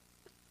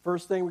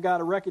First thing we got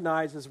to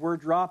recognize is we're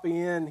dropping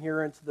in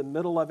here into the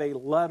middle of a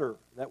letter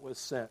that was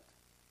sent.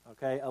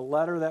 Okay, a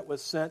letter that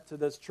was sent to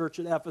this church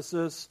at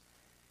Ephesus.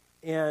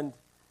 And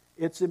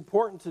it's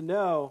important to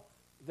know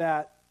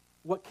that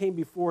what came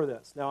before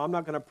this. Now, I'm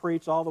not going to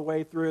preach all the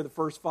way through the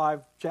first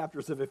 5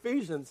 chapters of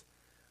Ephesians,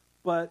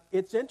 but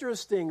it's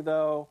interesting,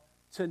 though,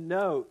 to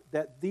note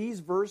that these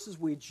verses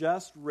we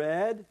just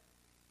read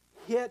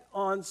hit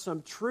on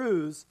some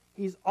truths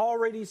he's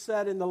already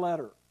said in the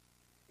letter.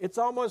 It's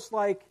almost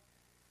like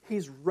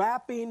he's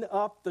wrapping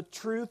up the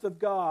truth of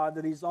God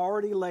that he's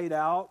already laid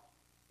out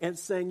and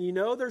saying, you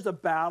know, there's a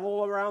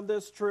battle around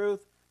this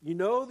truth. You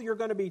know that you're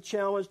going to be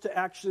challenged to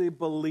actually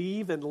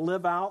believe and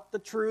live out the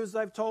truths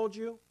I've told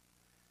you.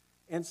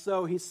 And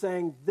so he's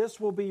saying, this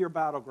will be your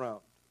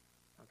battleground.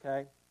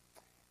 Okay?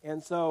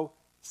 And so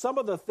some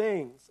of the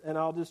things, and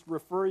I'll just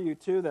refer you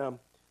to them,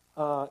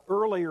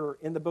 earlier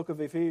in the book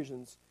of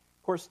Ephesians.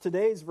 Of course,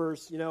 today's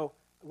verse, you know,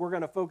 we're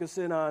going to focus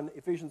in on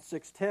Ephesians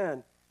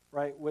 6:10,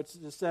 right, which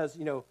just says,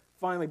 you know,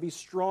 finally be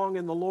strong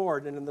in the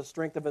Lord and in the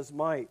strength of his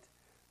might.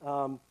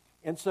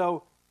 And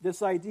so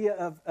this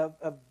idea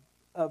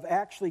of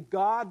actually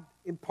God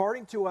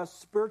imparting to us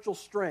spiritual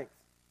strength,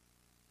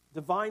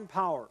 divine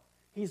power.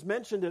 He's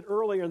mentioned it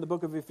earlier in the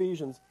book of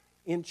Ephesians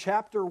in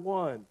chapter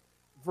 1,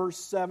 verse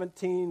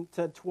 17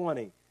 to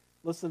 20.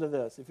 Listen to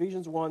this,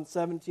 Ephesians 1,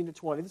 17 to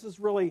 20. This is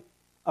really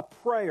a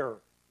prayer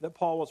that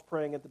Paul was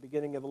praying at the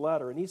beginning of the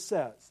letter. And he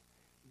says,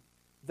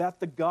 that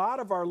the God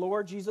of our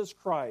Lord Jesus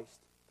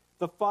Christ,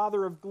 the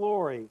Father of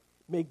glory,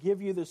 may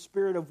give you the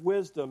spirit of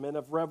wisdom and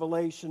of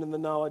revelation in the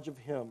knowledge of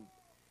him,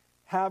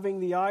 having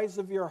the eyes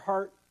of your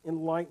heart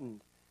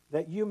enlightened,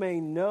 that you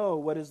may know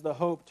what is the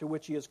hope to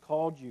which he has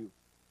called you,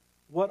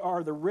 what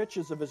are the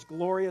riches of his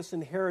glorious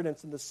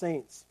inheritance in the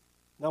saints.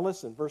 Now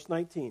listen, verse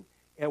 19.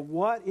 And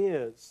what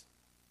is,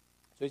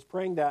 so he's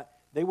praying that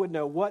they would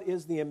know what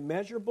is the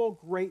immeasurable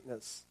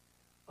greatness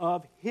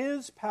of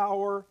his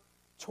power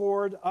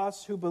toward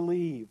us who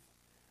believe,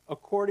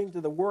 according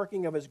to the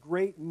working of his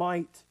great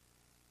might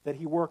that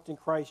he worked in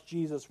Christ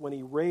Jesus when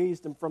he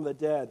raised him from the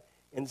dead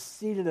and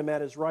seated him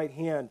at his right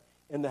hand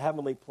in the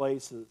heavenly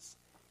places.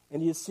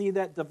 And you see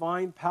that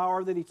divine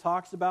power that he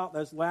talks about in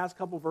those last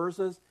couple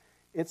verses?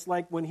 It's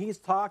like when he's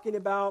talking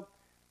about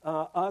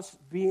us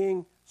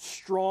being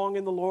strong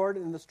in the Lord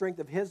and the strength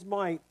of his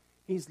might,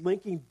 he's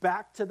linking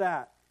back to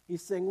that.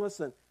 He's saying,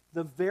 listen,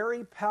 the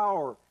very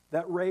power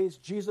that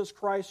raised Jesus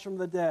Christ from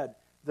the dead,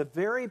 the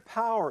very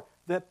power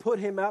that put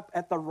him up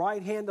at the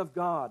right hand of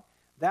God,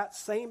 that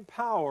same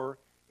power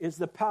is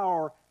the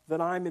power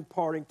that I'm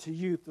imparting to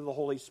you through the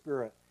Holy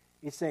Spirit.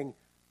 He's saying,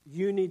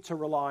 you need to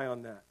rely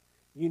on that.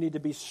 You need to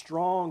be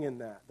strong in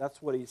that.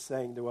 That's what he's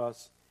saying to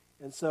us.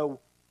 And so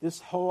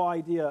this whole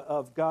idea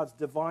of God's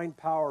divine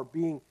power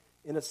being,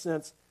 in a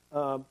sense,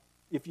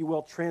 if you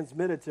will,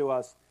 transmitted to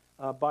us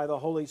by the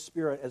Holy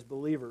Spirit as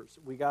believers.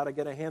 We got to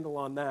get a handle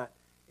on that.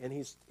 And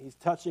he's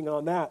touching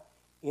on that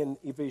in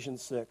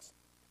Ephesians 6.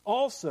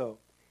 Also,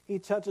 he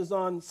touches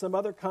on some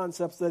other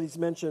concepts that he's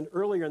mentioned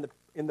earlier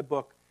in the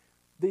book.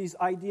 These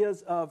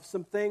ideas of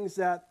some things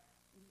that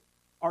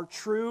are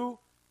true,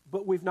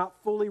 but we've not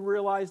fully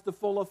realized the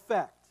full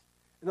effect.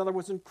 In other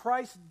words, when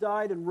Christ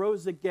died and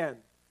rose again,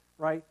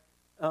 right?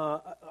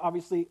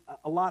 Obviously,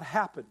 a lot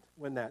happened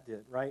when that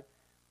did, right?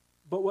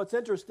 But what's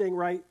interesting,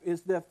 right,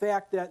 is the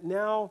fact that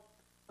now,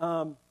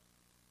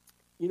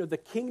 the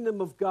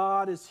kingdom of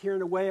God is here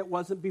in a way it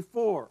wasn't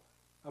before,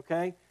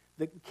 okay?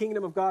 The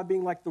kingdom of God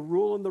being like the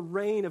rule and the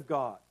reign of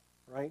God,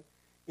 right?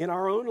 In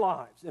our own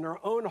lives, in our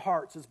own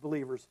hearts as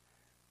believers.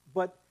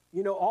 But,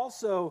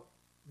 also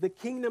the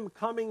kingdom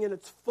coming in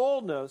its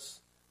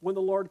fullness when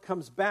the Lord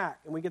comes back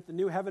and we get the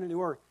new heaven and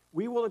new earth.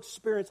 We will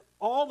experience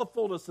all the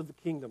fullness of the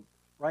kingdom,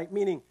 right?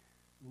 Meaning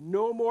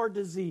no more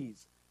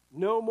disease,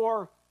 no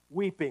more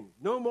weeping,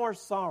 no more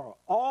sorrow.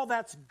 All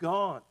that's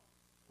gone,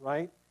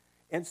 right?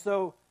 And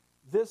so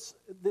this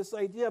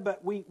idea,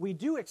 but we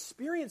do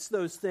experience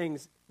those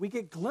things. We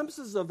get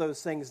glimpses of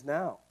those things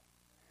now.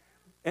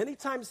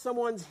 Anytime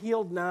someone's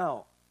healed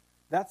now,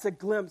 that's a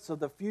glimpse of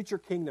the future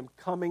kingdom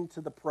coming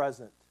to the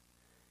present.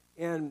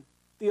 And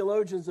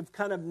theologians have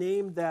kind of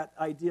named that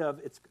idea of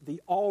it's the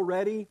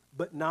already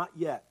but not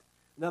yet.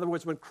 In other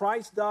words, when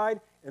Christ died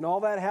and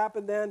all that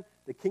happened then,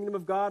 the kingdom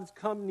of God has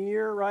come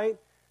near, right?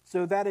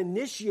 So that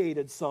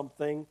initiated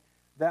something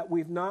that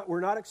we're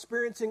not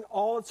experiencing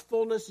all its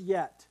fullness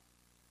yet,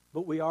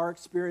 but we are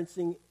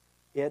experiencing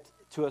it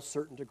to a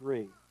certain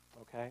degree,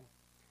 okay?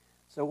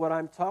 So what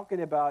I'm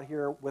talking about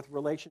here with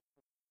relation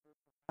to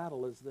the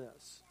battle is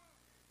this.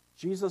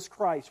 Jesus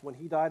Christ, when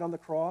he died on the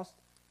cross,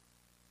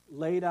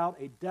 laid out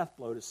a death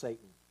blow to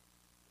Satan.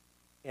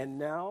 And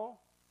now,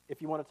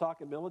 if you want to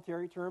talk in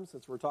military terms,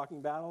 since we're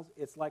talking battles,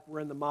 it's like we're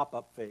in the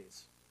mop-up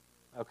phase,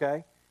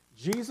 okay?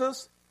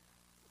 Jesus,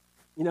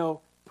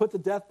 put the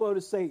death blow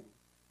to Satan.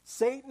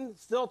 Satan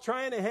still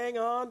trying to hang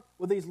on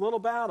with these little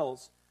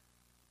battles,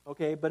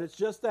 okay? But it's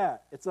just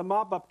that. It's a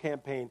mop-up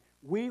campaign.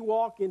 We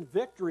walk in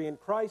victory in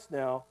Christ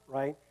now,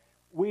 right?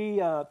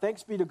 We,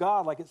 thanks be to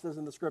God, like it says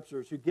in the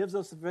Scriptures, who gives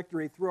us the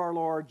victory through our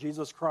Lord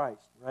Jesus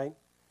Christ, right?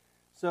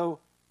 So,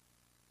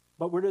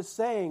 but we're just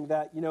saying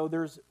that,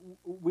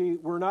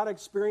 we're not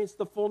experienced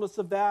the fullness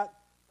of that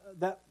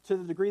to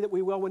the degree that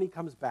we will when he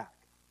comes back.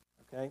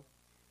 Okay?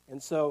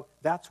 And so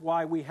that's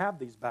why we have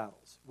these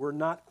battles. We're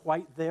not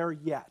quite there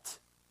yet.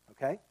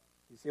 Okay?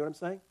 You see what I'm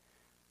saying?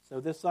 So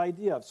this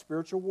idea of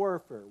spiritual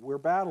warfare, we're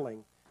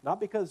battling, not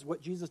because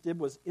what Jesus did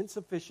was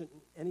insufficient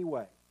in any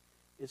way.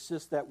 It's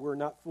just that we're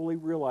not fully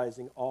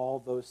realizing all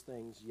those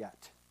things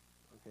yet.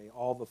 Okay?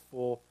 All the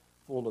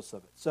fullness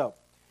of it. So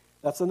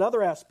that's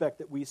another aspect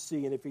that we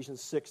see in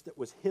Ephesians 6 that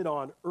was hit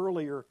on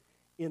earlier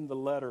in the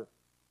letter.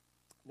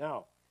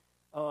 Now,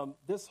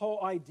 this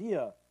whole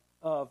idea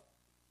of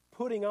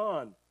putting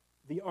on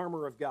the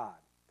armor of God.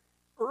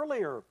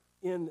 Earlier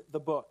in the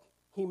book,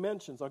 he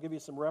mentions, I'll give you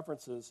some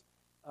references,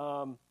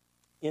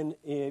 in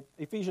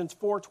Ephesians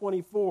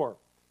 4:24,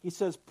 he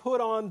says,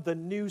 put on the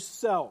new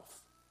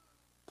self.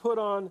 Put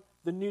on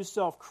the new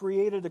self,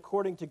 created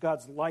according to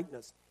God's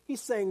likeness.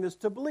 He's saying this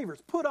to believers.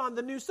 Put on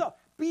the new self.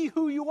 Be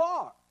who you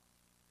are.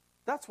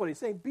 That's what he's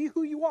saying. Be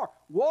who you are.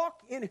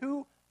 Walk in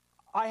who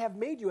I have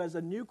made you as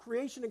a new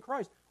creation in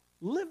Christ.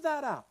 Live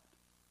that out.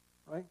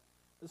 Right?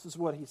 This is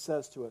what he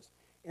says to us.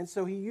 And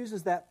so he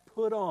uses that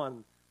put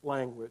on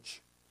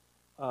language.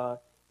 And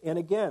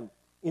again,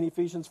 in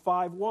Ephesians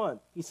 5:1,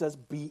 he says,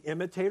 be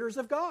imitators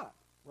of God.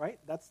 Right?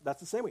 That's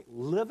the same way.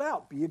 Live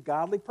out. Be a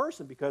godly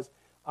person because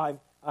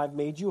I've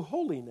made you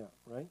holy now.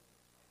 Right?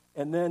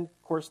 And then,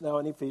 of course, now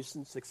in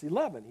Ephesians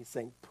 6:11, he's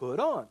saying, put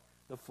on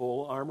the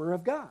full armor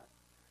of God.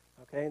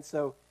 Okay? And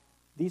so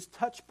these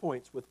touch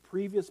points with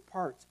previous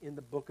parts in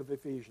the book of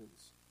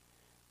Ephesians.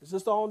 It's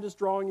just all I'm just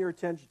drawing your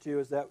attention to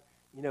is that,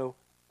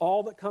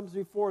 all that comes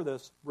before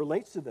this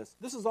relates to this.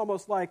 This is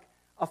almost like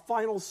a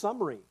final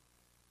summary,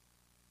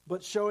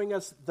 but showing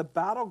us the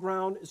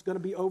battleground is going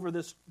to be over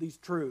these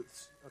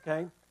truths,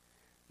 okay?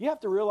 You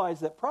have to realize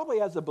that probably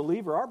as a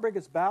believer, our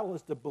biggest battle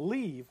is to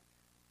believe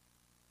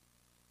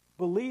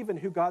in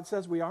who God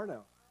says we are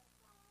now.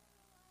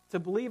 To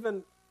believe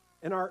in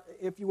our,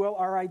 if you will,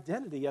 our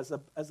identity as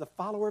a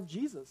follower of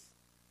Jesus.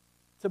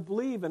 To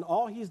believe in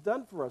all he's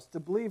done for us. To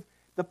believe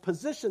the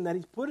position that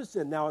he's put us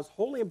in now as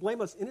holy and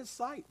blameless in his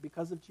sight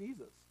because of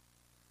Jesus.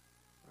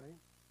 Right?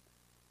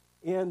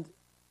 And,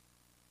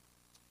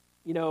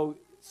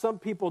 some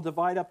people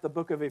divide up the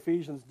book of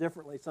Ephesians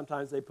differently.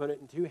 Sometimes they put it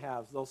in two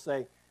halves. They'll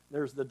say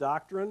there's the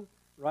doctrine,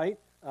 right?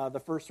 The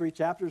first 3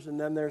 chapters, and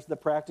then there's the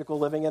practical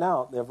living it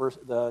out,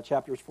 the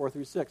chapters 4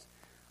 through 6.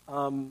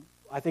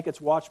 I think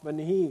it's Watchman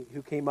Nee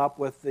who came up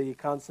with the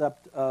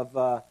concept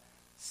of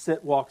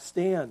sit, walk,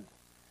 stand.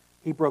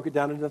 He broke it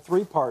down into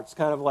 3 parts,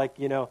 kind of like,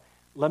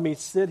 let me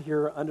sit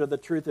here under the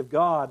truth of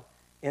God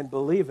and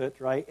believe it,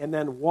 right? And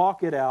then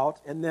walk it out.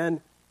 And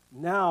then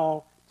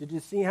now, did you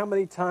see how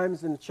many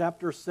times in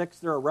chapter 6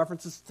 there are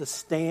references to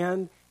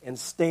stand and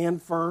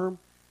stand firm?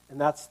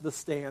 And that's the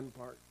stand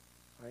part,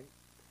 right?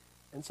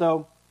 And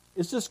so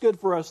it's just good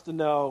for us to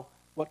know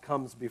what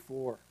comes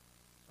before,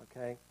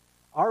 okay?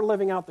 Our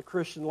living out the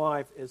Christian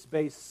life is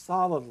based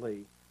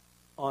solidly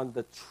on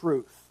the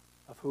truth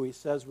of who he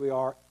says we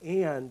are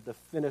and the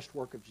finished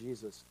work of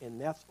Jesus.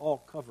 And that's all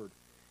covered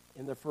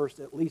in the first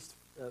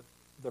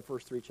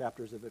 3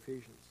 chapters of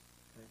Ephesians.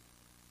 Okay?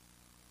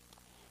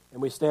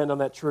 And we stand on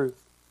that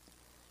truth.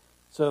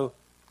 So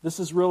this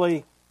is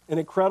really an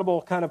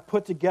incredible kind of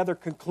put together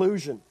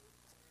conclusion,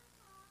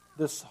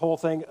 this whole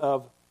thing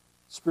of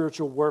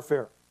spiritual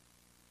warfare.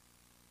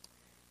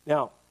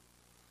 Now,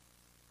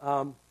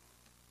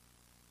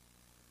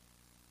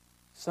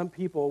 some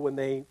people, when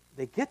they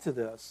get to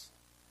this,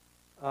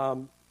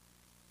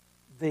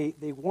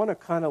 they want to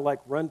kind of like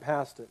run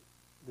past it.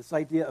 This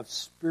idea of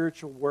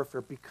spiritual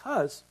warfare,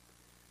 because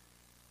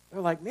they're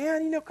like,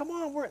 man, come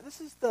on, we're in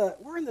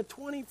the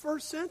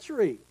 21st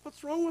century.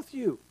 What's wrong with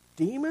you?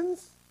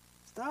 Demons?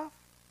 Stuff?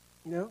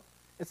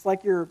 It's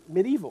like you're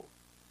medieval.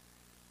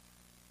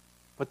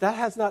 But that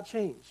has not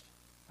changed.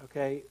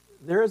 Okay?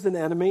 There is an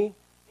enemy.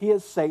 He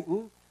is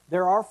Satan.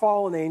 There are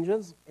fallen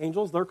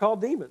angels. They're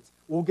called demons.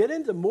 We'll get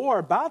into more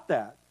about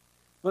that.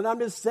 But I'm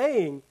just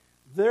saying,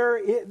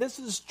 this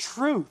is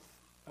truth.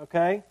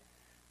 Okay?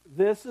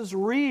 This is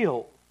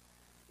real.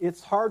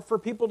 It's hard for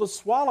people to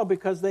swallow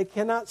because they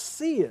cannot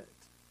see it.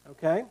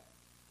 Okay?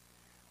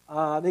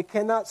 They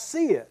cannot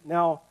see it.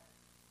 Now,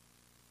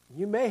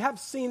 you may have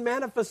seen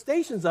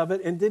manifestations of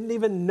it and didn't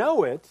even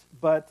know it,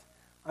 but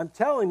I'm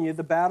telling you,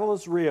 the battle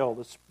is real.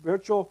 The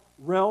spiritual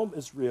realm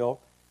is real.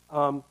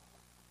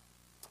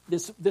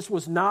 This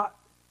was not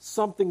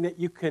something that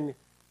you can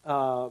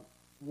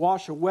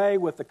wash away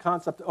with the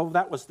concept,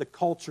 that was the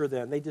culture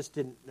then. They just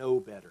didn't know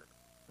better.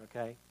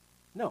 Okay?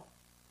 No.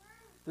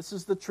 This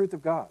is the truth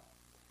of God.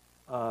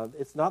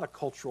 It's not a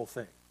cultural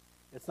thing.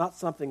 It's not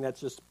something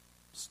that's just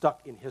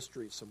stuck in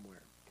history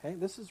somewhere. Okay?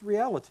 This is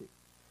reality.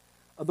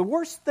 The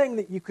worst thing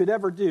that you could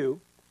ever do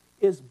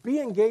is be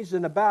engaged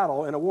in a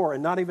battle, in a war,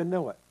 and not even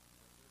know it.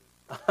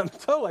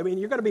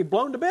 You're going to be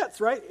blown to bits,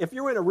 right? If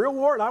you're in a real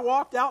war and I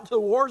walked out to the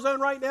war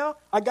zone right now,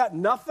 I got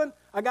nothing.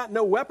 I got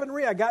no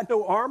weaponry. I got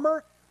no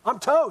armor. I'm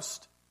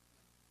toast,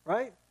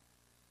 right?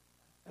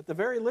 At the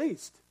very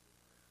least.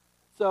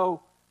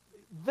 So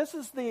this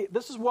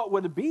is what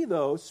would it be,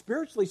 though,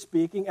 spiritually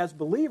speaking, as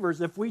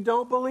believers, if we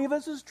don't believe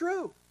this is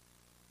true.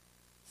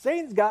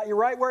 Satan's got you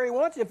right where he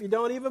wants you if you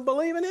don't even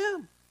believe in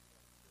him.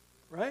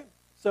 Right?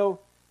 So,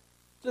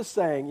 just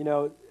saying,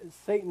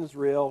 Satan is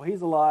real.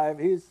 He's alive.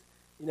 He's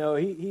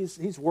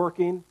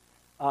working.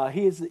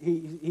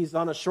 He's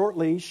on a short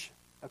leash.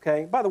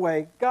 Okay. By the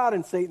way, God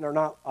and Satan are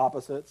not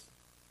opposites.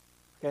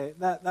 Okay.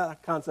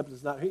 That concept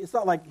is not. It's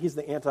not like he's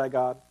the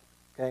anti-God.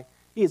 Okay.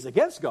 He is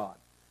against God,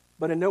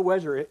 but in no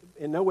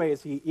way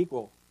is he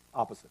equal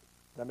opposite.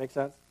 Does that make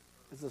sense?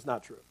 This is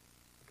not true.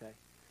 Okay.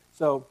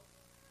 So,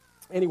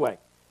 anyway,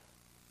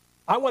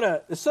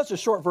 it's such a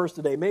short verse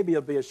today. Maybe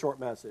it'll be a short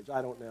message.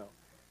 I don't know.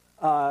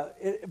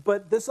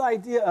 But this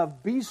idea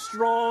of be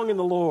strong in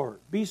the Lord,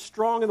 be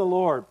strong in the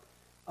Lord,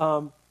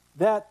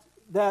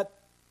 that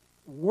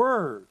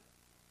word,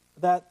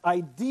 that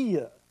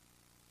idea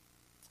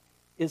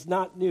is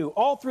not new.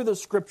 All through the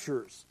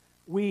scriptures,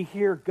 we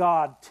hear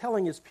God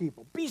telling his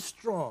people, be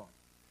strong.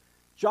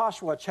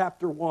 Joshua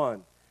chapter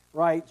 1,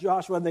 right?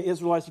 Joshua and the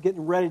Israelites are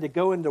getting ready to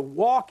go and to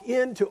walk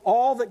into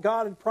all that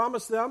God had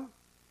promised them.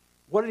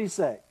 What did he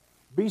say?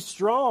 Be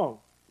strong.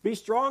 Be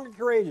strong and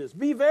courageous.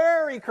 Be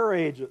very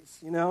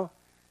courageous,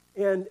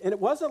 And it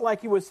wasn't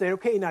like he was saying,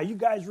 okay, now you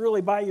guys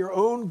really by your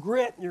own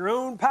grit and your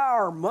own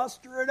power,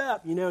 muster it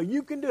up.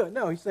 You can do it.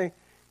 No, he's saying,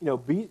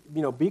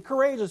 be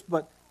courageous,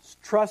 but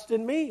trust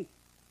in me,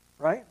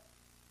 right?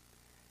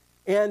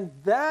 And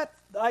that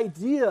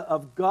idea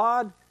of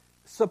God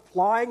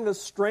supplying the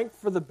strength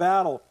for the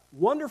battle,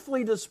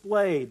 wonderfully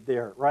displayed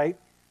there, right?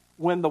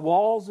 When the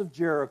walls of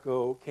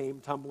Jericho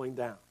came tumbling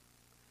down.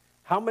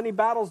 How many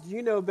battles do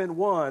you know have been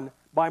won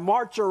by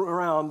marching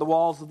around the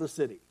walls of the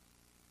city?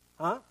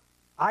 Huh?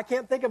 I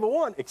can't think of a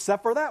one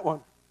except for that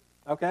one.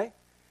 Okay?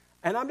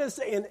 And I'm just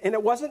saying, and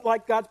it wasn't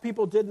like God's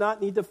people did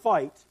not need to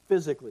fight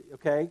physically,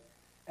 okay,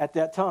 at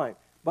that time.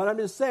 But I'm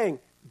just saying,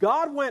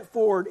 God went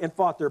forward and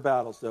fought their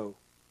battles, though.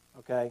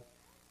 Okay?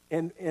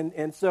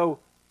 And so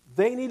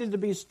they needed to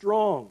be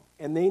strong,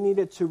 and they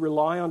needed to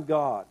rely on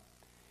God.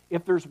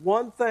 If there's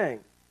one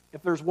thing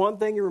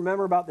you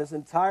remember about this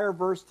entire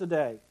verse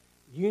today,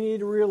 you need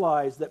to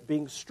realize that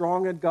being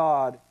strong in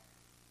God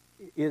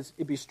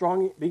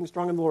being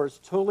strong in the Lord is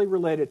totally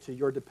related to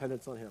your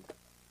dependence on him.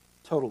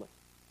 Totally.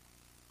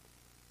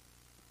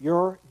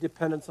 Your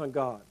dependence on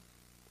God.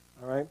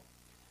 All right?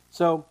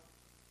 So,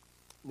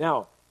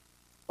 now,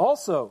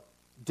 also,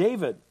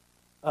 David,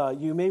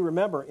 you may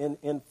remember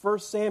in 1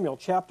 Samuel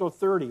chapter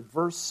 30,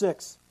 verse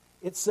 6,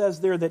 it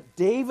says there that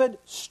David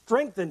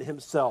strengthened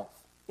himself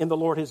in the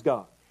Lord his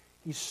God.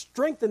 He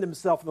strengthened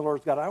himself in the Lord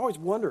his God. I always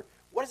wonder,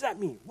 what does that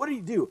mean? What did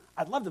he do?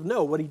 I'd love to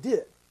know what he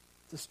did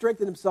to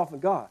strengthen himself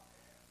in God.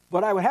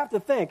 But I would have to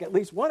think, at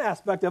least one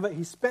aspect of it,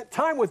 he spent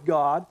time with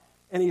God,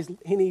 and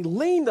he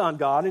leaned on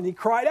God, and he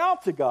cried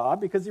out to God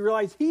because he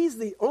realized he's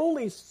the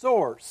only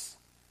source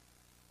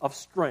of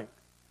strength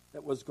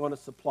that was going to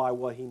supply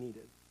what he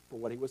needed for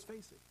what he was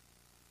facing.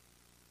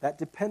 That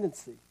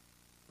dependency,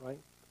 right?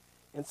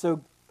 And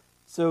so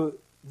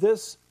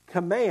this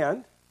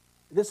command,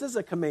 this is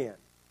a command.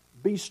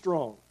 Be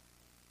strong.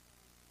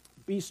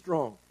 Be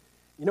strong.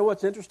 You know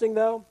what's interesting,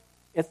 though?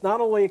 It's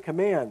not only a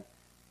command,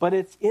 but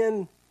it's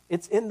in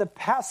the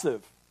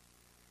passive,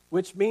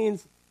 which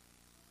means,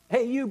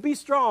 hey, you be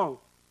strong,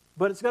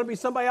 but it's going to be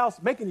somebody else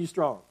making you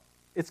strong.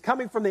 It's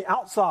coming from the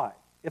outside.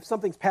 If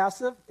something's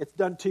passive, it's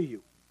done to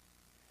you.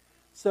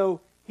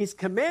 So he's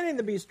commanding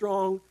to be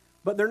strong,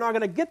 but they're not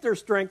going to get their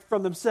strength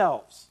from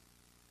themselves.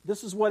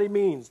 This is what he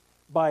means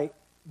by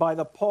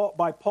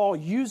Paul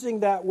using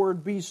that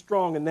word be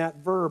strong in that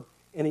verb,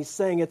 and he's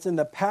saying it's in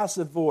the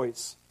passive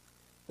voice.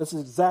 This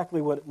is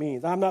exactly what it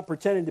means. I'm not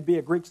pretending to be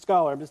a Greek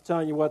scholar. I'm just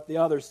telling you what the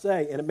others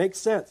say, and it makes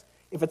sense.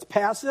 If it's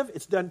passive,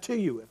 it's done to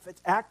you. If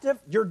it's active,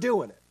 you're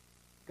doing it.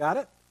 Got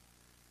it?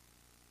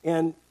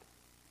 And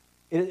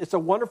it's a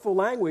wonderful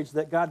language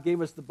that God gave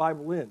us the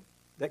Bible in,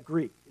 that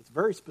Greek. It's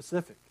very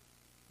specific,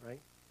 right?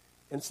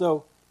 And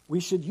so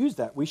we should use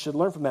that. We should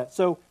learn from that.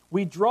 So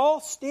we draw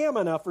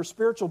stamina for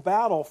spiritual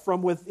battle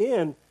from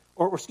within,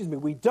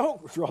 we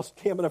don't draw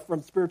stamina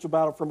from spiritual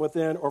battle from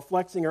within or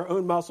flexing our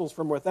own muscles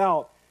from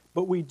without,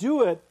 but we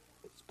do it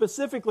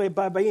specifically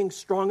by being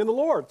strong in the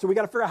Lord. So we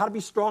got to figure out how to be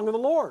strong in the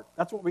Lord.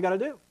 That's what we got to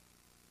do.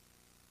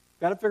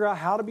 Got to figure out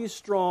how to be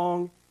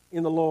strong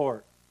in the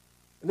Lord.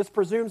 And this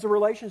presumes a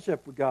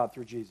relationship with God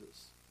through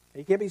Jesus.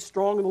 You can't be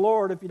strong in the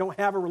Lord if you don't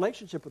have a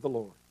relationship with the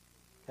Lord.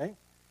 Okay?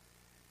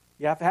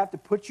 You have to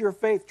put your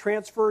faith,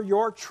 transfer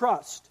your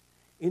trust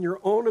in your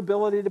own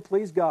ability to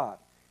please God,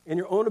 in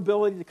your own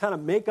ability to kind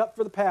of make up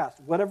for the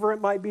past, whatever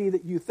it might be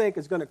that you think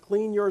is going to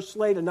clean your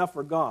slate enough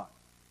for God,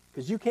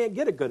 because you can't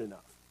get it good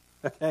enough.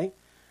 Okay?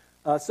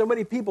 So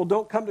many people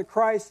don't come to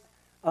Christ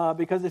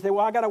because they say,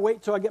 well, I got to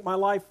wait till I get my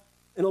life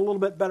in a little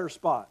bit better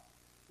spot.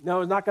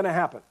 No, it's not going to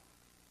happen.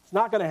 It's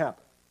not going to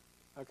happen.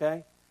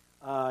 Okay?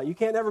 You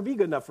can't ever be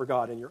good enough for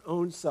God in your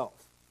own self.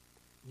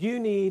 You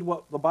need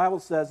what the Bible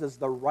says is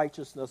the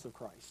righteousness of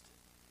Christ.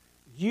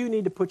 You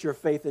need to put your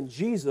faith in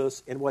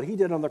Jesus and what he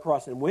did on the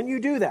cross. And when you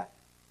do that,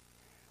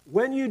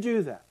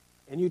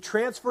 and you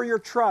transfer your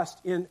trust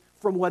in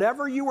from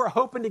whatever you were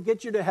hoping to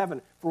get you to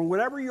heaven, from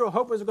whatever you were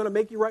hoping was going to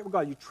make you right with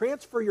God, you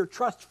transfer your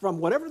trust from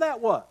whatever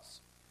that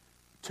was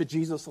to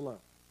Jesus alone.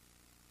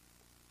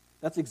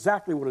 That's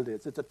exactly what it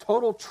is. It's a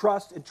total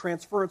trust and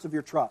transference of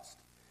your trust.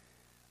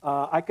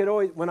 I could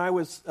always, when I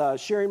was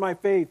sharing my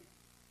faith,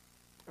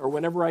 or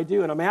whenever I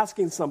do, and I'm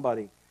asking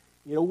somebody,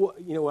 if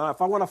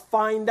I want to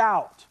find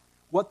out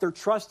what they're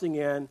trusting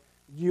in,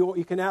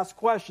 you can ask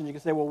questions. You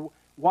can say, well,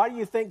 why do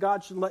you think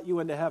God should let you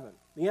into heaven?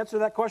 The answer to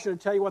that question will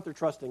tell you what they're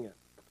trusting in.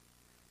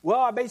 Well,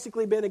 I've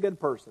basically been a good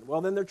person. Well,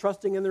 then they're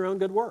trusting in their own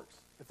good works,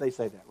 if they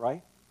say that,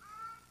 right?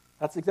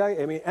 That's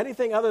exactly,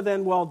 anything other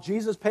than, well,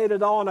 Jesus paid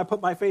it all and I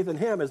put my faith in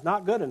him is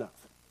not good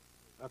enough.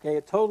 Okay,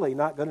 it's totally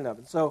not good enough.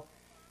 And so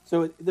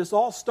this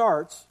all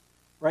starts,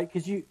 right,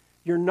 because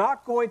you're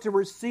not going to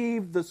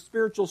receive the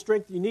spiritual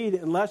strength you need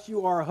unless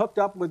you are hooked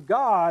up with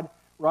God,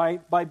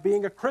 right, by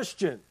being a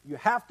Christian. You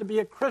have to be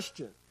a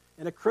Christian.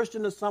 And a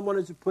Christian is someone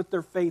who's put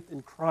their faith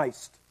in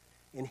Christ,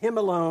 in him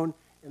alone,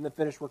 in the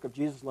finished work of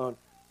Jesus alone,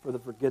 for the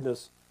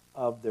forgiveness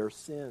of their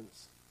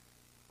sins.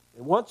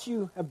 And once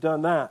you have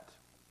done that,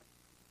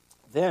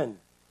 then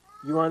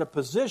you are in a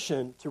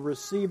position to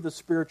receive the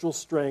spiritual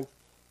strength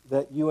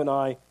that you and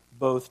I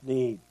both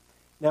need.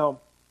 Now,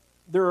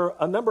 there are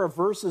a number of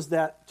verses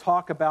that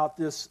talk about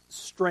this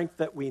strength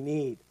that we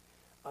need.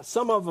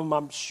 Some of them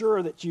I'm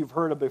sure that you've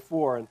heard of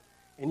before,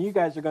 and you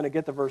guys are going to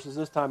get the verses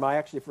this time. I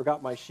actually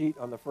forgot my sheet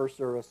on the first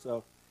service,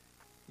 so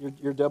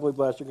you're doubly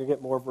blessed. You're going to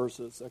get more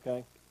verses,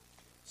 okay?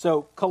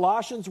 So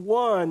Colossians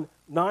 1,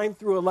 9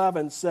 through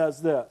 11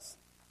 says this.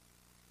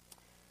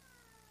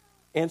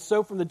 And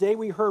so from the day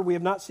we heard, we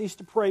have not ceased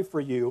to pray for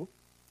you,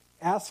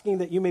 asking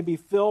that you may be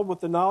filled with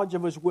the knowledge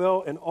of his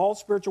will and all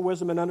spiritual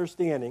wisdom and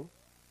understanding,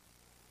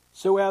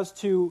 so as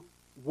to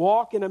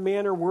walk in a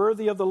manner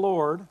worthy of the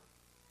Lord,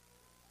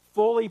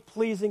 fully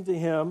pleasing to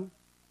him,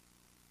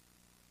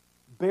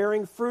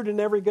 bearing fruit in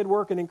every good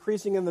work and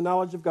increasing in the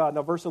knowledge of God.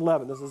 Now, verse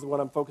 11, this is what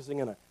I'm focusing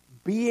in on.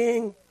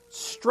 Being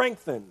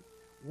strengthened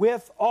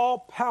with all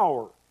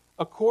power,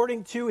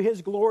 according to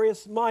his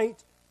glorious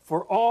might,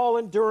 for all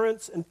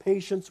endurance and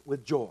patience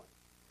with joy.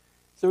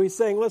 So he's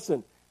saying,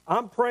 listen,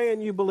 I'm praying,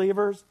 you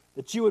believers,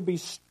 that you would be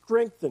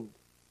strengthened,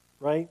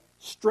 right?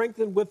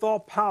 Strengthened with all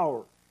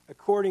power,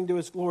 according to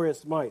his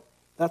glorious might.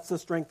 That's the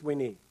strength we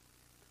need.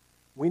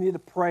 We need to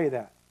pray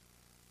that.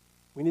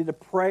 We need to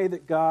pray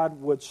that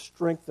God would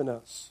strengthen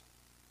us.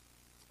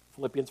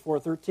 Philippians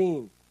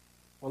 4:13,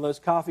 one of those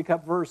coffee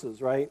cup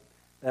verses, right,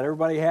 that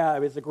everybody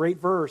has. It's a great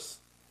verse,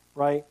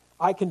 right?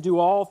 I can do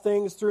all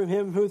things through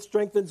him who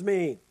strengthens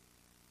me.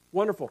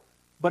 Wonderful.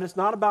 But it's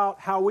not about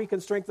how we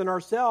can strengthen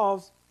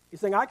ourselves. He's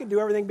saying I can do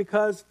everything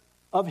because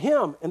of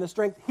him and the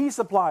strength he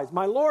supplies.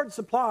 My Lord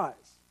supplies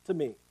to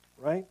me,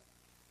 right?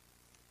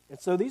 And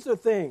so these are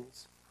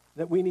things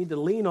that we need to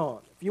lean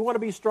on. If you want to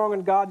be strong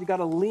in God, you've got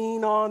to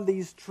lean on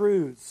these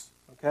truths,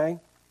 okay?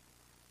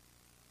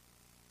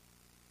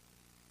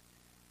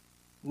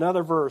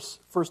 Another verse,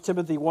 1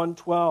 Timothy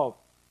 1:12,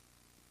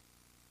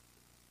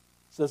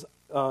 says,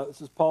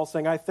 this is Paul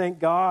saying, I thank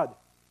God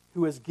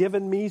who has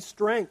given me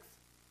strength,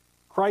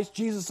 Christ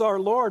Jesus our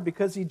Lord,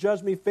 because he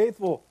judged me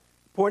faithful,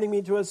 appointing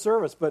me to his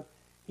service. But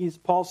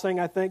Paul saying,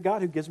 I thank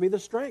God who gives me the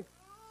strength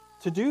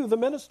to do the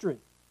ministry.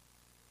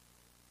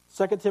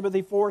 2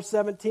 Timothy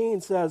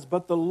 4:17 says,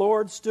 but the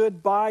Lord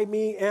stood by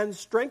me and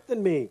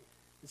strengthened me.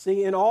 You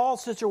see, in all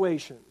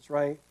situations,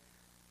 right,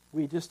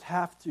 we just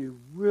have to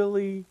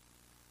really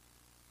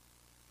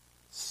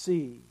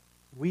see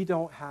we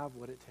don't have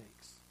what it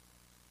takes,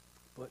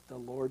 but the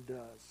Lord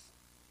does.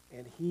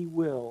 And he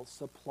will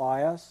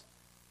supply us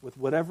with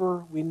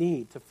whatever we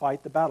need to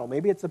fight the battle.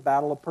 Maybe it's a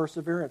battle of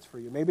perseverance for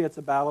you. Maybe it's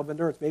a battle of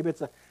endurance. Maybe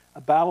it's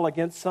a battle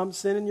against some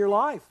sin in your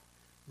life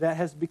that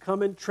has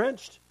become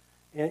entrenched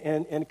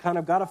and kind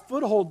of got a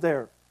foothold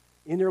there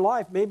in your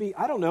life. Maybe,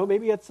 I don't know,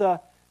 maybe it's a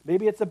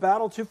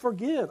battle to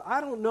forgive.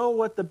 I don't know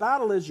what the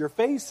battle is you're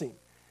facing.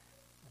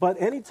 But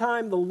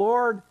anytime the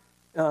Lord,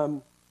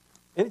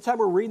 anytime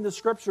we're reading the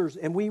scriptures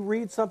and we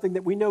read something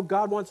that we know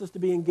God wants us to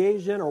be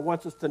engaged in or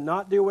wants us to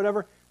not do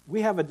whatever,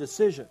 we have a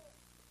decision.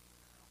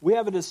 We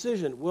have a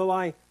decision. Will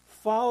I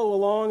follow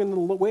along in the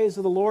ways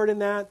of the Lord in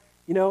that?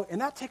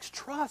 And that takes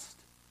trust.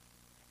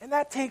 And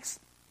that takes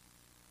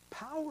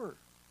power.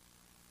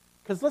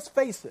 Because let's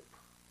face it,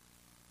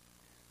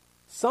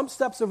 some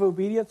steps of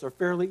obedience are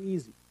fairly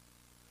easy.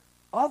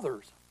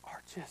 Others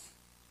are just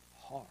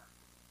hard.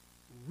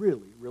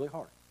 Really, really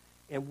hard.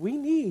 And we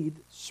need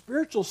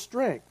spiritual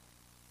strength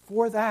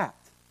for that.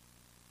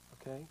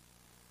 Okay?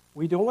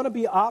 We don't want to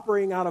be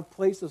operating out of a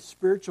place of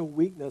spiritual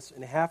weakness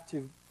and have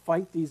to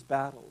fight these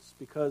battles,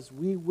 because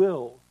we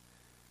will,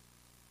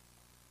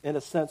 in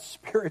a sense,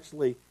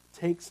 spiritually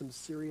take some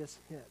serious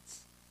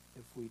hits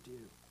if we do.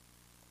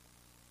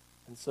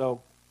 And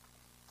so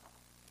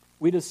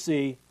we just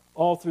see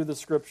all through the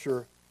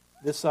scripture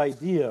this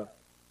idea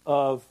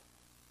of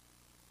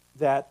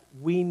that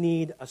we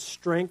need a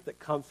strength that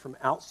comes from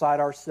outside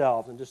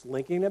ourselves, and just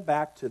linking it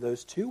back to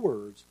those two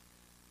words,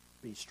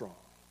 be strong.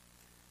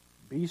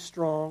 Be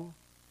strong,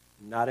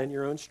 not in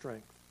your own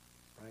strength,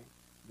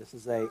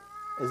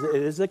 It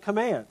is a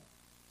command,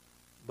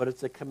 but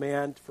it's a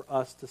command for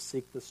us to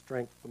seek the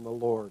strength from the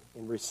Lord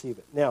and receive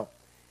it. Now,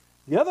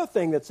 the other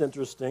thing that's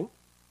interesting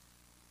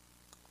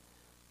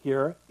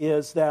here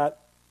is that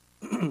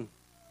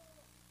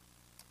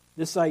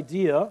this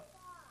idea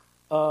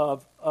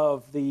of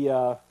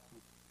the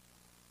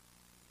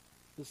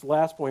this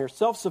last point here,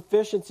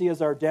 self-sufficiency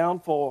is our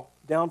downfall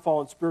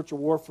in spiritual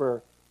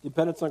warfare.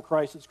 Dependence on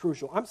Christ is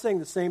crucial. I'm saying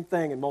the same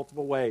thing in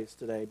multiple ways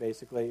today,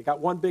 basically. You got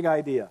one big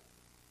idea,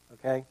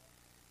 okay?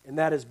 And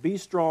that is be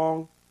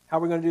strong. How are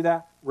we going to do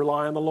that?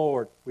 Rely on the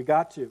Lord. We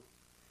got to.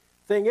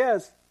 Thing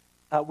is,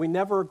 we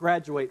never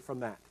graduate from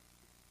that,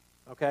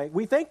 okay?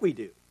 We think we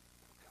do.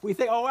 We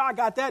think, oh, I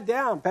got that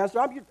down, Pastor.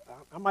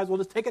 I might as well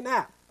just take a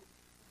nap,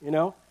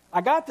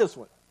 I got this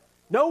one.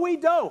 No, we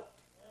don't.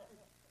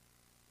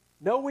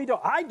 No, we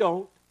don't. I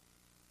don't.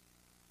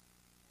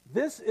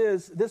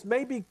 This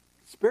may be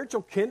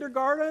spiritual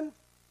kindergarten,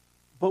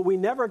 but we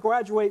never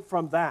graduate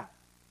from that.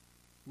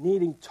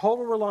 Needing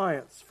total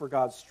reliance for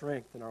God's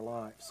strength in our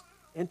lives.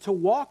 And to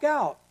walk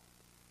out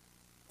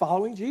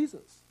following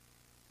Jesus.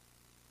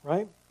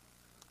 Right?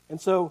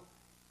 And so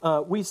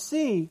we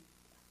see,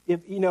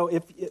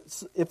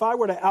 if I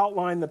were to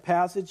outline the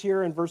passage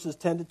here in verses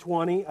 10 to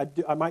 20,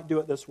 I might do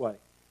it this way.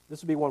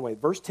 This would be one way.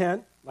 Verse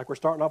 10, like we're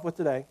starting off with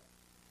today.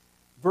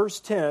 Verse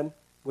 10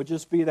 would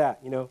just be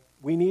that,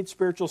 we need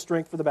spiritual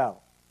strength for the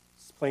battle.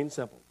 It's plain and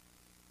simple.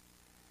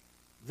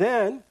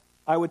 Then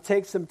I would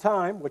take some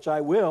time, which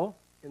I will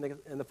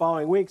in the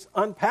following weeks,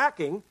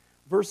 unpacking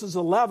verses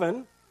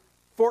 11,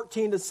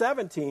 14 to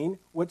 17,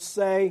 which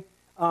say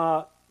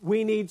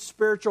we need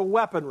spiritual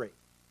weaponry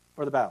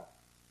for the battle.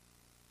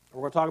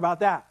 And we're going to talk about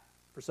that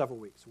for several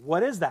weeks.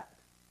 What is that?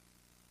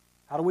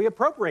 How do we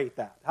appropriate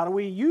that? How do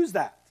we use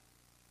that?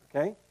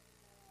 Okay?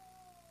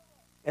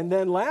 And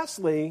then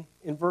lastly,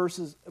 in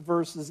verses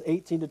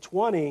 18 to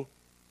 20,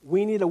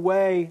 we need a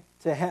way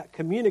to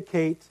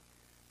communicate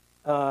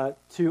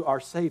to our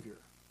Savior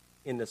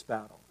in this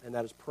battle, and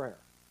that is prayer.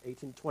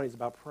 18 to 20 is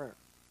about prayer.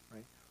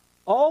 Right?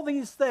 All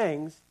these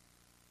things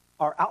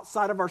are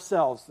outside of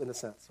ourselves, in a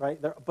sense, right?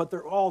 But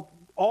they're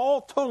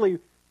all totally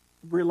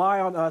rely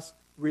on us,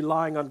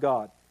 relying on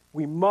God.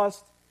 We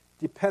must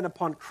depend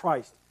upon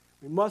Christ.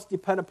 We must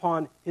depend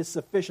upon His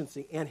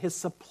sufficiency and His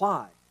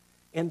supply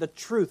and the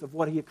truth of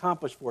what He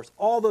accomplished for us.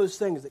 All those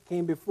things that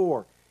came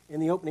before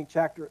in the opening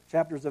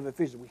chapters of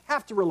Ephesians. We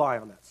have to rely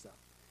on that stuff.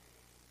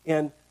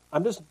 And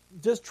I'm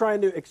just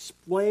trying to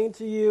explain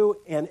to you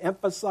and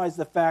emphasize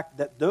the fact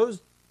that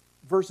those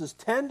verses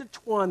 10 to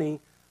 20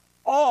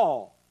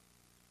 all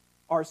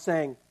are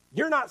saying,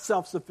 you're not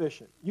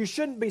self-sufficient. You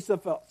shouldn't be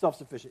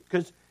self-sufficient,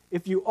 because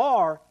if you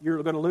are,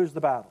 you're going to lose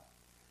the battle.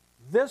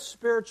 This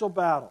spiritual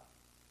battle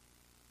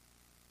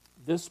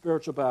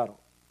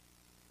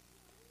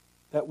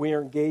that we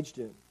are engaged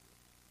in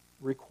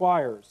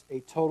requires a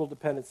total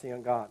dependency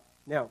on God.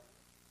 Now,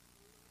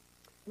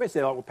 you may say,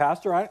 oh, well,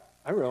 Pastor, I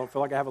really don't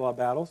feel like I have a lot of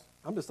battles.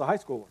 I'm just a high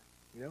schooler,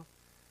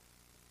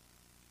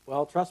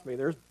 Well, trust me,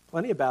 there's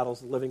plenty of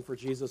battles living for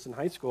Jesus in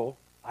high school.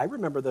 I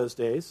remember those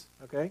days,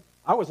 okay?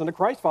 I wasn't a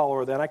Christ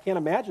follower then. I can't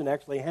imagine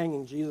actually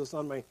hanging Jesus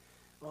on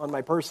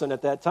my person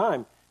at that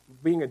time.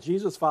 Being a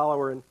Jesus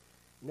follower, and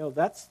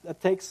that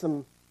takes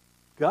some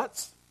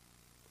guts.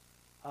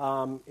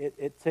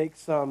 It takes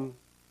some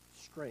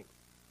strength.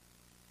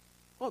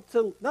 Well,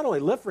 to not only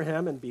live for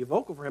Him and be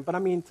vocal for Him, but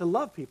to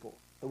love people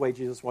the way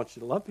Jesus wants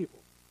you to love people.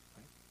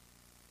 Right?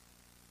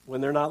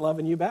 When they're not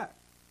loving you back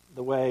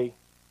the way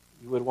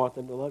you would want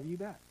them to love you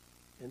back.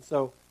 And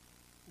so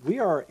we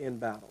are in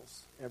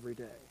battles every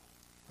day,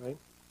 right?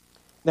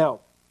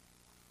 Now,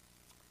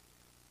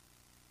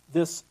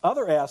 this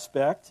other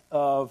aspect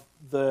of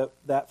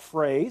that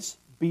phrase,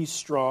 be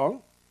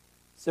strong,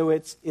 so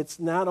it's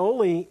not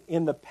only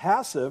in the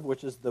passive,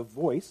 which is the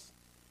voice,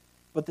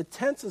 but the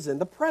tense is in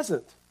the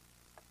present.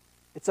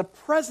 It's a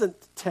present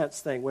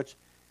tense thing, which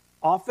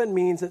often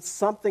means it's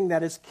something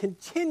that is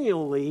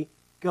continually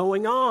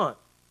going on.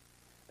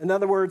 In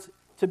other words,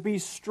 to be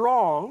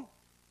strong,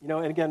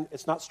 and again,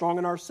 it's not strong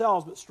in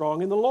ourselves, but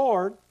strong in the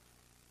Lord,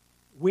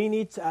 we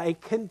need a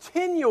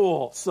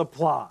continual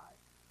supply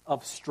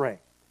of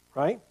strength,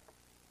 right?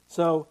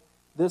 So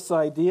this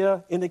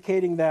idea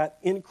indicating that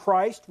in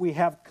Christ we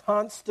have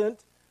constant,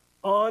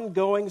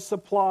 ongoing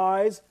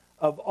supplies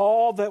of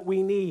all that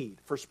we need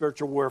for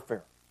spiritual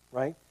warfare,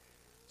 right?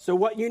 So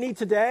what you need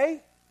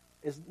today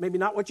is maybe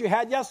not what you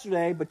had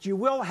yesterday, but you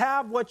will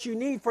have what you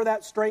need for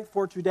that strength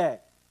for today,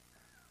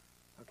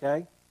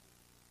 okay?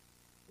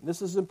 And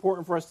this is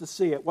important for us to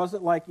see. It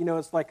wasn't like,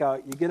 it's like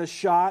you get a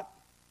shot,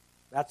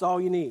 that's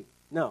all you need.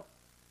 No.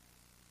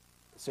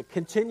 It's a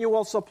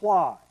continual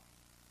supply.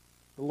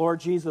 The Lord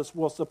Jesus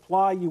will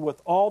supply you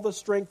with all the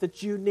strength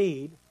that you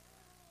need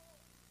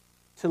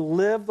to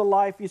live the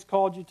life He's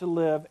called you to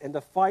live and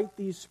to fight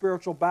these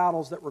spiritual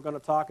battles that we're going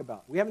to talk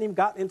about. We haven't even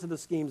gotten into the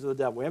schemes of the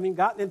devil. We haven't even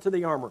gotten into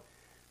the armor.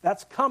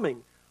 That's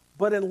coming.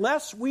 But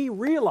unless we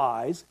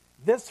realize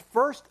this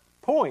first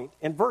point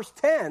in verse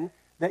 10,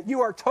 that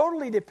you are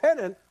totally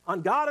dependent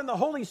on God and the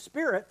Holy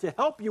Spirit to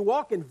help you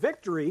walk in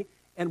victory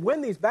and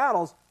win these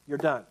battles, you're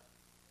done.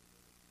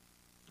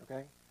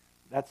 Okay?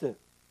 That's it.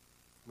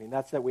 I mean,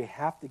 that's it. We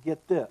have to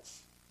get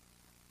this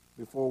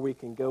before we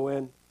can go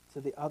into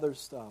the other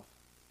stuff.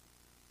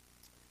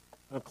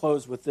 I'm going to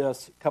close with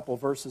this, a couple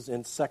verses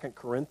in 2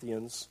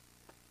 Corinthians.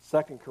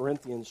 2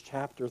 Corinthians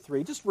chapter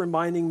 3, just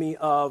reminding me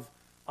of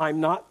I'm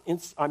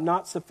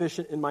not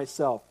sufficient in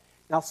myself.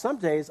 Now, some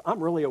days I'm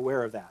really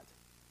aware of that,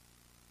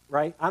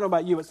 right? I don't know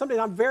about you, but some days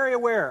I'm very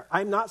aware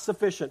I'm not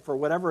sufficient for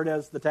whatever it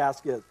is the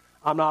task is.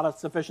 I'm not a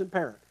sufficient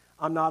parent.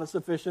 I'm not a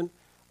sufficient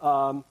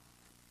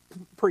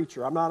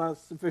preacher. I'm not a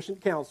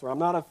sufficient counselor.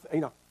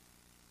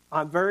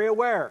 I'm very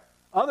aware.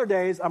 Other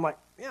days I'm like,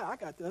 yeah, I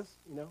got this,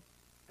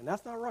 and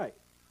that's not right.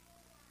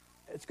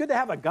 It's good to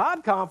have a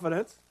God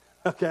confidence,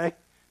 okay,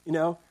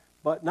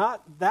 but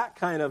not that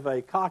kind of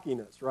a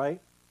cockiness,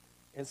 right?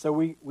 And so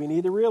we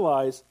need to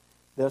realize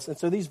this. And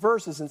so these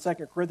verses in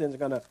 2 Corinthians are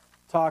going to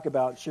talk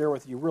about and share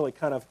with you, really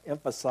kind of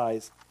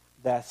emphasize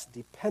that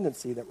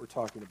dependency that we're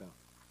talking about.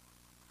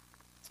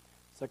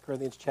 2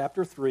 Corinthians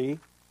chapter 3,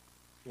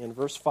 in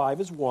verse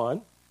 5 is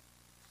 1.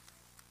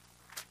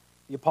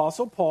 The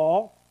Apostle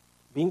Paul,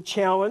 being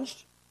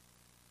challenged,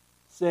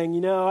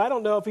 saying, I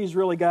don't know if he's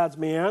really God's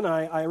man.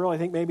 I really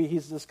think maybe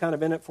he's just kind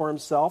of in it for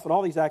himself, and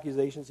all these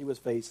accusations he was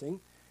facing.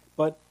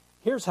 But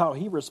here's how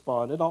he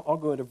responded. I'll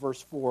go into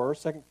verse 4.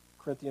 2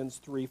 Corinthians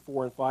 3,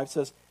 4, and 5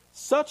 says,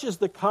 "Such is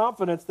the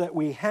confidence that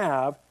we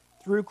have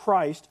through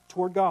Christ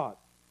toward God.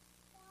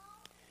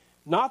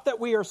 Not that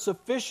we are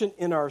sufficient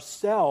in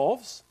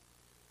ourselves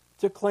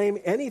to claim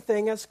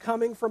anything as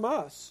coming from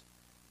us,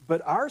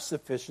 but our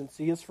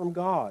sufficiency is from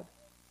God,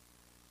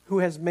 who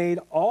has made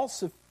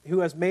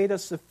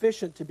us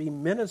sufficient to be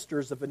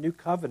ministers of a new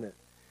covenant,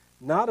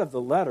 not of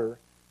the letter,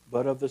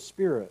 but of the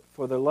Spirit.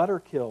 For the letter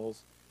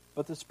kills,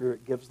 but the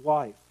Spirit gives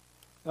life."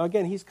 Now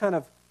again, he's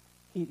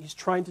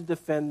trying to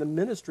defend the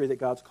ministry that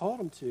God's called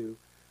him to,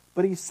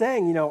 but he's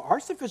saying, our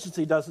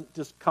sufficiency doesn't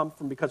just come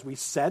from because we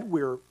said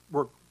we're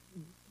going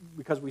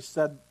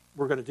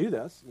to do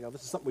this.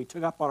 This is something we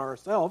took up on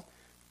ourselves.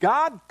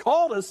 God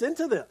called us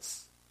into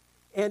this,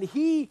 and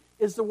he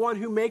is the one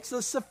who makes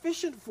us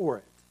sufficient for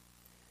it.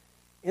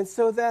 And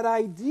so that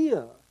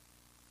idea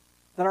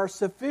that our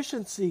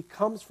sufficiency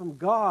comes from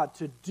God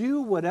to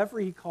do whatever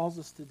he calls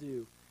us to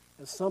do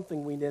is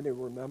something we need to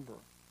remember.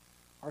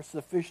 Our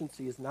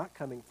sufficiency is not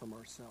coming from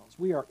ourselves.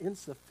 We are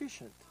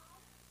insufficient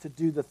to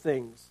do the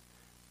things,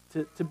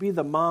 to be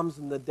the moms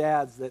and the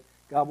dads that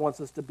God wants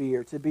us to be,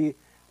 or to be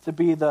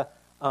the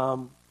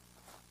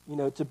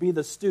to be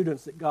the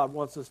students that God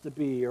wants us to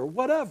be, or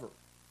whatever.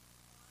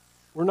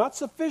 We're not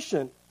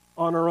sufficient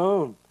on our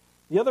own.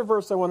 The other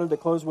verse I wanted to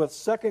close with,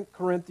 2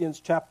 Corinthians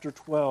chapter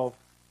 12.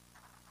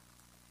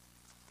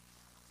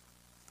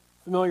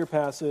 Familiar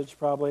passage,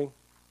 probably.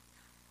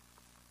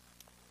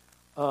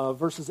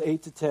 Verses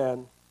 8 to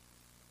 10.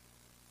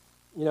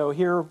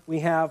 Here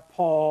we have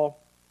Paul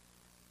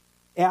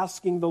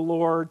asking the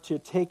Lord to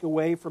take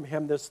away from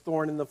him this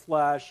thorn in the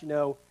flesh.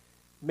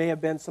 May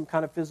have been some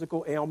kind of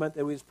physical ailment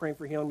that he was praying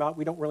for healing about.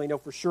 We don't really know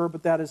for sure,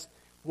 but that is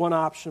one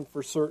option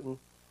for certain.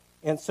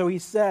 And so he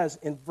says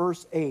in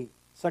verse 8,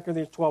 2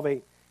 Corinthians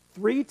 12:8,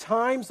 3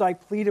 times I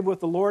pleaded with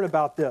the Lord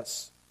about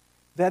this,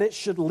 that it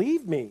should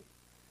leave me.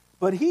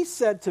 But he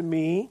said to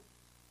me,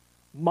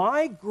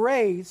 my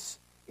grace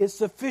is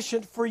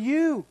sufficient for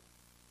you,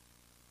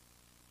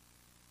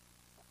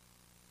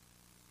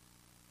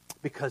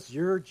 because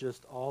you're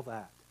just all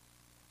that.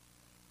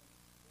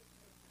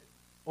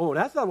 Oh,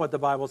 that's not what the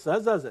Bible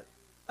says, does it?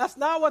 That's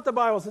not what the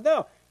Bible says.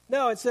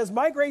 No, it says,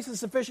 my grace is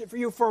sufficient for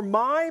you, for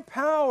my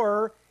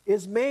power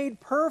is made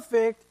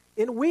perfect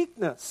in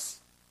weakness.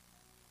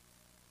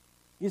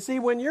 You see,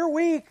 when you're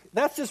weak,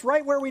 that's just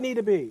right where we need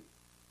to be,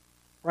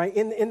 right?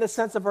 In the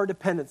sense of our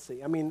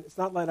dependency. I mean, it's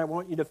not that I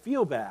want you to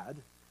feel bad,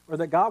 or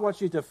that God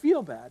wants you to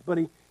feel bad, but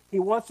he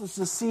wants us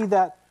to see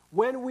that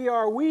when we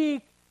are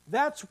weak,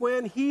 that's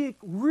when he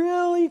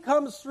really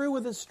comes through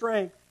with his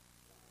strength,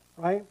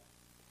 right?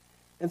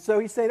 And so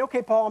he's saying,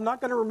 okay, Paul, I'm not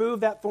going to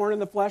remove that thorn in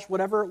the flesh,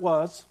 whatever it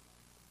was,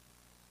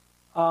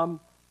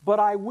 but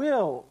I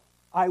will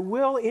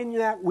in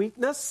that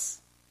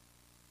weakness,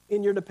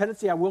 in your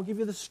dependency, I will give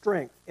you the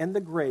strength and the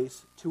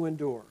grace to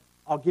endure.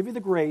 I'll give you the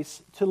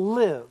grace to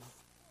live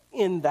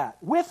in that,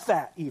 with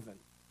that even.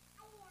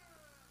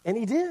 And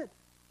he did.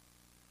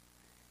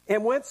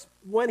 And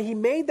when he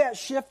made that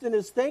shift in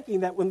his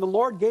thinking, that when the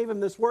Lord gave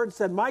him this word and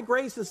said, my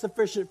grace is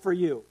sufficient for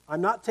you,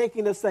 I'm not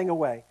taking this thing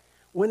away.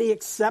 When he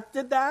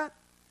accepted that,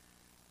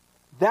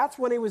 that's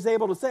when he was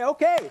able to say,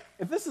 okay,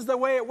 if this is the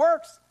way it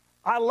works,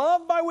 I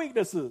love my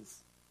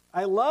weaknesses.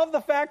 I love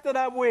the fact that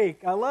I'm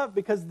weak.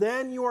 Because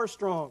then you are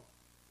strong.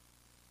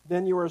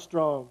 Then you are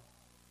strong.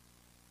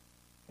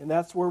 And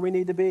that's where we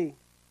need to be.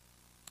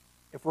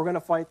 If we're going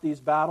to fight these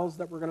battles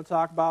that we're going to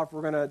talk about,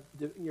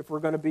 if we're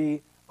going to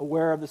be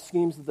aware of the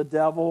schemes of the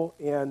devil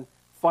and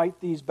fight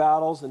these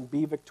battles and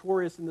be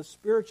victorious in the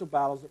spiritual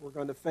battles that we're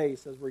going to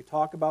face, as we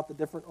talk about the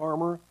different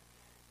armor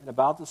and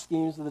about the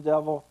schemes of the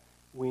devil,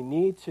 we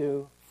need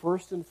to,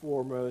 first and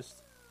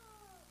foremost,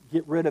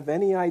 get rid of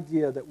any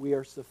idea that we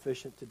are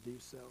sufficient to do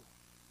so.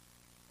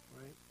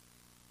 Right?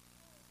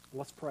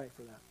 Let's pray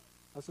for that.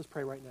 Let's just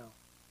pray right now.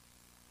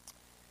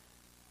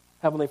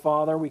 Heavenly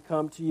Father, we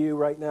come to you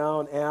right now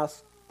and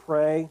ask,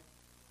 pray,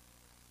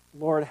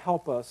 Lord,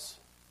 help us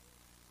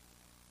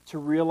to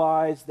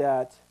realize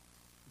that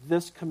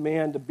this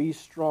command to be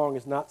strong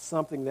is not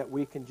something that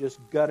we can just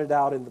gut it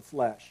out in the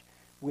flesh.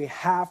 We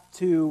have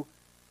to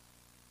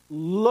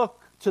look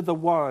to the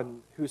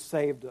one who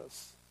saved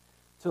us,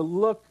 to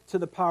look to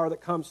the power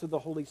that comes through the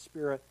Holy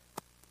Spirit.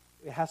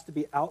 It has to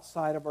be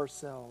outside of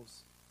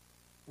ourselves.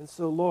 And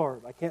so,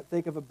 Lord, I can't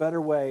think of a better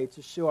way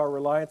to show our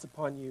reliance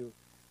upon you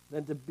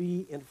than to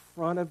be in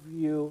front of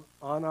you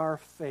on our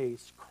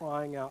face,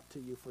 crying out to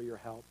you for your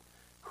help,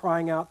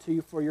 crying out to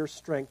you for your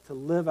strength to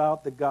live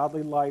out the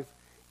godly life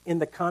in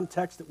the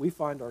context that we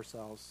find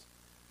ourselves.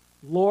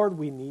 Lord,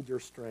 we need your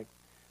strength.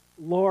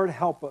 Lord,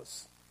 help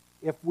us.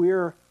 If we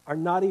are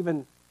not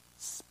even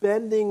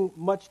spending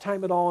much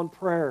time at all in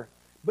prayer,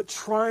 but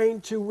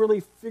trying to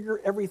really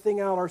figure everything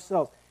out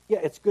ourselves. Yeah,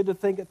 it's good to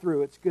think it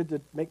through. It's good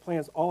to make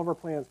plans, all of our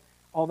plans,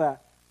 all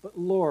that. But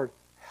Lord,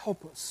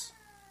 help us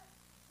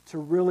to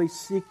really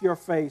seek your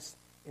face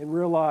and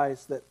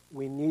realize that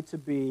we need to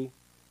be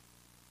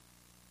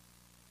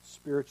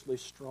spiritually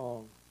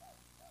strong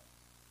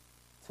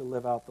to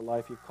live out the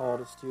life you've called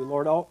us to.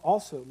 Lord,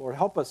 also, Lord,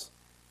 help us.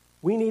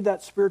 We need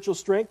that spiritual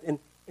strength,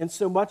 and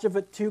so much of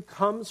it, too,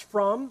 comes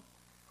from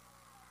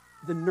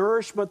the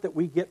nourishment that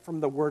we get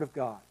from the Word of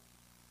God.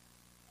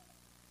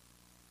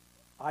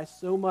 I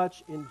so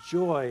much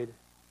enjoyed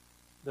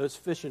those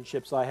fish and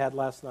chips I had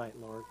last night,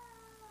 Lord.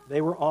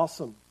 They were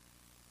awesome.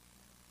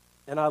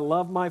 And I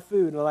love my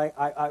food, and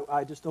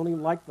I just don't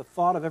even like the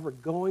thought of ever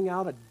going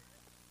out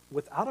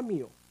without a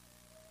meal.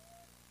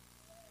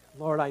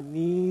 Lord, I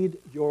need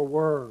your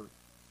Word.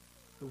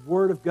 The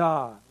Word of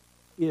God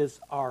is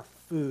our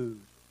food.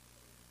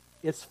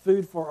 It's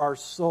food for our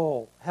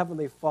soul.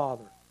 Heavenly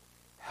Father,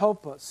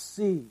 help us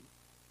see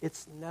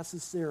it's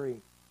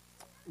necessary.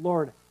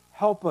 Lord,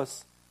 help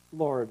us,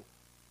 Lord,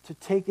 to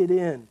take it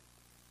in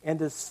and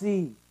to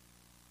see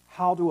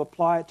how to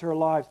apply it to our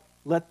lives.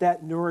 Let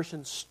that nourish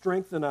and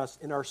strengthen us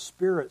in our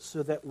spirit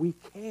so that we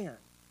can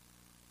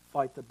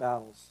fight the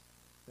battles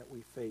that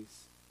we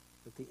face,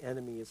 that the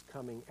enemy is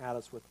coming at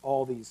us with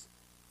all these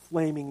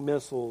flaming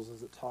missiles,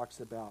 as it talks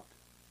about.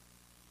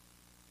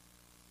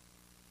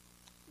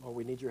 Lord,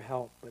 we need your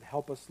help, but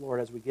help us, Lord,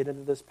 as we get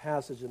into this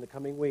passage in the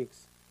coming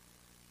weeks,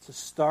 to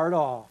start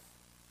off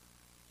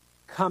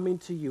coming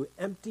to you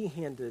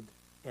empty-handed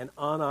and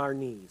on our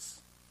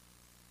knees.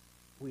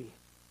 We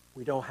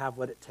don't have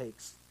what it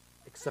takes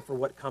except for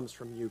what comes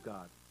from you,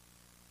 God.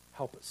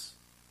 Help us.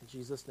 In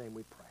Jesus' name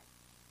we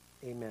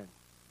pray. Amen.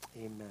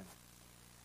 Amen.